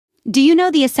Do you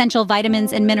know the essential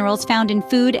vitamins and minerals found in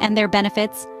food and their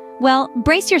benefits? Well,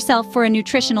 brace yourself for a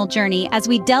nutritional journey as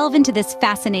we delve into this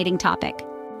fascinating topic.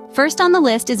 First on the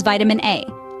list is vitamin A,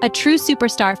 a true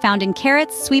superstar found in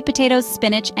carrots, sweet potatoes,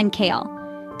 spinach, and kale.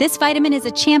 This vitamin is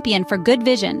a champion for good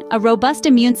vision, a robust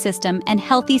immune system, and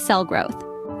healthy cell growth.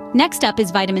 Next up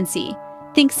is vitamin C.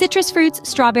 Think citrus fruits,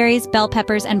 strawberries, bell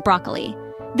peppers, and broccoli.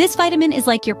 This vitamin is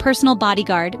like your personal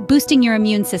bodyguard, boosting your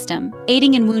immune system,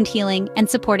 aiding in wound healing, and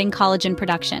supporting collagen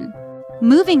production.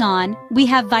 Moving on, we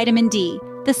have vitamin D,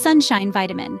 the sunshine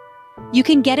vitamin. You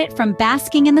can get it from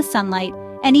basking in the sunlight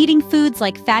and eating foods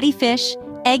like fatty fish,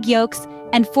 egg yolks,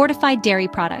 and fortified dairy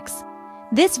products.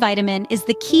 This vitamin is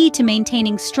the key to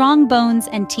maintaining strong bones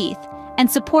and teeth and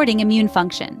supporting immune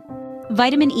function.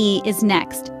 Vitamin E is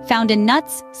next, found in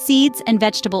nuts, seeds, and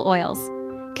vegetable oils.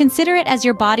 Consider it as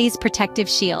your body's protective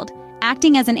shield,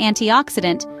 acting as an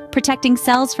antioxidant, protecting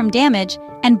cells from damage,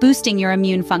 and boosting your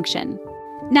immune function.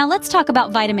 Now let's talk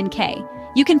about vitamin K.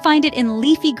 You can find it in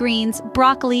leafy greens,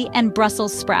 broccoli, and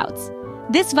Brussels sprouts.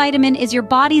 This vitamin is your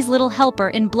body's little helper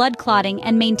in blood clotting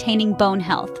and maintaining bone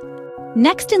health.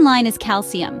 Next in line is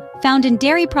calcium, found in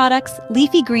dairy products,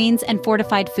 leafy greens, and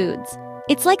fortified foods.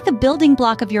 It's like the building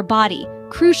block of your body,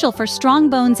 crucial for strong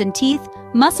bones and teeth,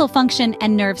 muscle function,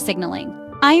 and nerve signaling.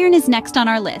 Iron is next on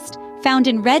our list, found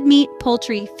in red meat,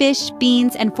 poultry, fish,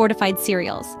 beans, and fortified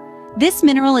cereals. This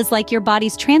mineral is like your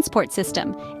body's transport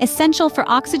system, essential for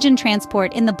oxygen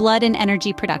transport in the blood and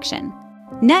energy production.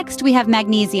 Next, we have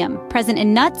magnesium, present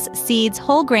in nuts, seeds,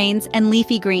 whole grains, and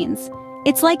leafy greens.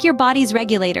 It's like your body's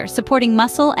regulator, supporting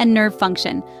muscle and nerve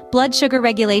function, blood sugar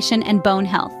regulation, and bone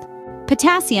health.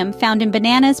 Potassium, found in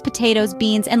bananas, potatoes,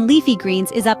 beans, and leafy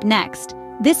greens, is up next.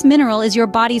 This mineral is your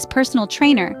body's personal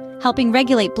trainer, helping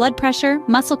regulate blood pressure,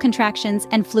 muscle contractions,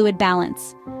 and fluid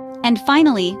balance. And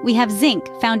finally, we have zinc,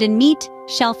 found in meat,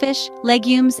 shellfish,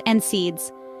 legumes, and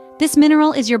seeds. This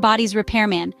mineral is your body's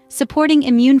repairman, supporting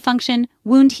immune function,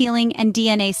 wound healing, and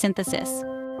DNA synthesis.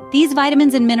 These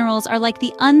vitamins and minerals are like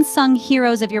the unsung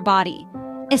heroes of your body,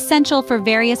 essential for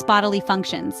various bodily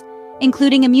functions,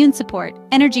 including immune support,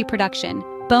 energy production,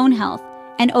 bone health,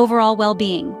 and overall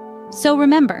well-being. So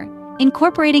remember,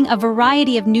 incorporating a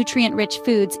variety of nutrient-rich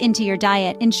foods into your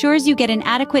diet ensures you get an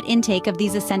adequate intake of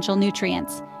these essential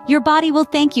nutrients. Your body will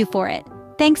thank you for it.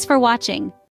 Thanks for watching.